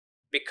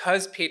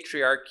because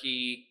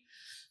patriarchy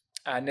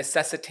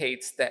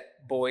necessitates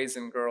that boys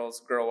and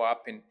girls grow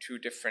up in two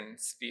different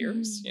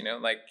spheres. You know,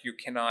 like you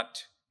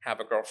cannot have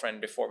a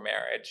girlfriend before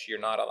marriage. You're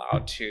not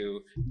allowed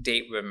to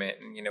date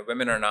women. You know,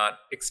 women are not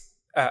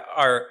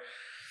are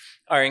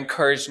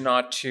encouraged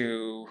not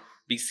to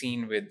be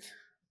seen with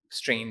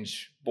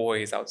strange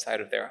boys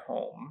outside of their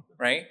home,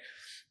 right?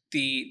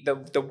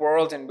 The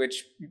world in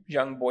which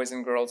young boys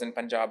and girls in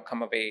Punjab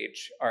come of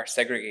age are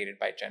segregated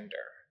by gender.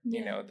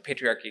 You know, the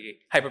patriarchy,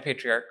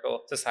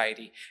 hyper-patriarchal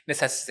society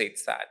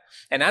necessitates that.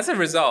 And as a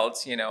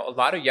result, you know, a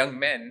lot of young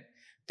men,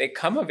 they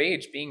come of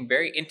age being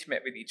very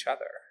intimate with each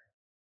other.